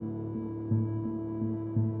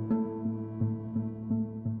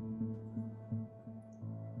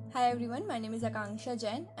Hi everyone, my name is Akanksha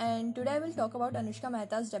Jain and today I will talk about Anushka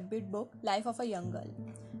Mehta's debut book Life of a Young Girl.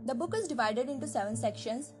 The book is divided into 7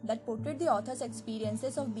 sections that portray the author's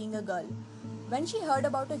experiences of being a girl. When she heard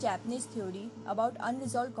about a Japanese theory about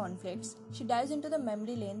unresolved conflicts, she dives into the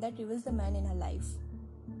memory lane that reveals the man in her life.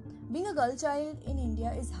 Being a girl child in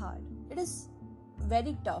India is hard. It is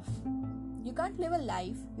very tough. You can't live a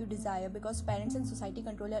life you desire because parents and society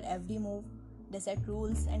control your every move. They set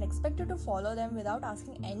rules and expect you to follow them without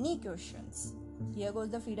asking any questions. Here goes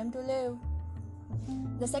the freedom to live.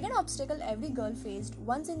 The second obstacle every girl faced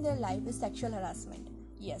once in their life is sexual harassment.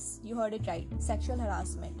 Yes, you heard it right, sexual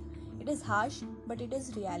harassment. It is harsh, but it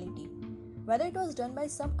is reality. Whether it was done by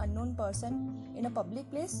some unknown person in a public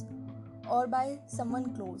place or by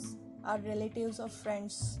someone close, our relatives or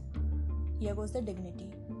friends, here goes the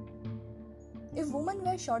dignity. If women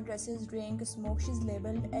wear short dresses, drink, smoke, she's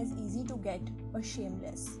labeled as easy to get or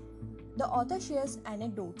shameless. The author shares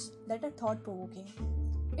anecdotes that are thought-provoking.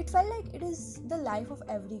 It felt like it is the life of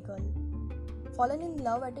every girl. Fallen in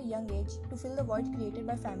love at a young age to fill the void created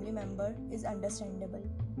by family member is understandable.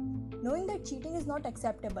 Knowing that cheating is not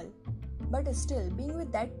acceptable, but still being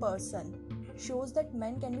with that person shows that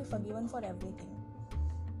men can be forgiven for everything.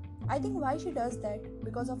 I think why she does that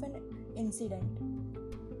because of an incident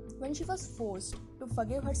when she was forced to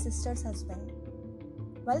forgive her sister's husband.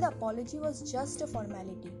 While the apology was just a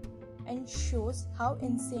formality and shows how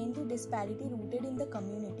insanely disparity rooted in the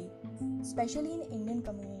community, especially in Indian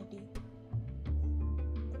community.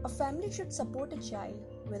 A family should support a child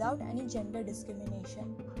without any gender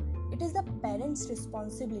discrimination. It is the parents'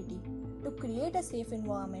 responsibility to create a safe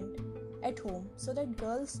environment at home so that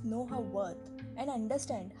girls know her worth and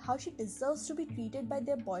understand how she deserves to be treated by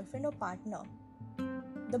their boyfriend or partner.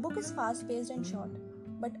 The book is fast-paced and short,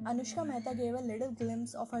 but Anushka Mehta gave a little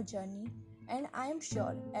glimpse of her journey, and I am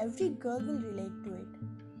sure every girl will relate to it.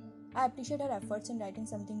 I appreciate her efforts in writing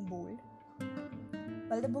something bold.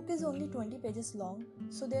 While the book is only 20 pages long,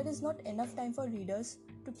 so there is not enough time for readers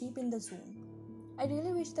to keep in the zone. I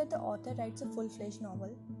really wish that the author writes a full-fledged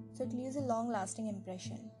novel, so it leaves a long-lasting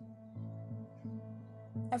impression.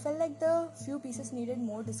 I felt like the few pieces needed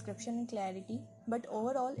more description and clarity, but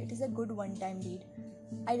overall it is a good one-time read.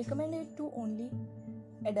 I recommend it to only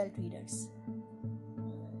adult readers.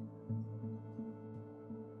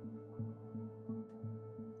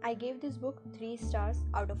 I gave this book 3 stars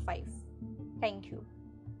out of 5. Thank you.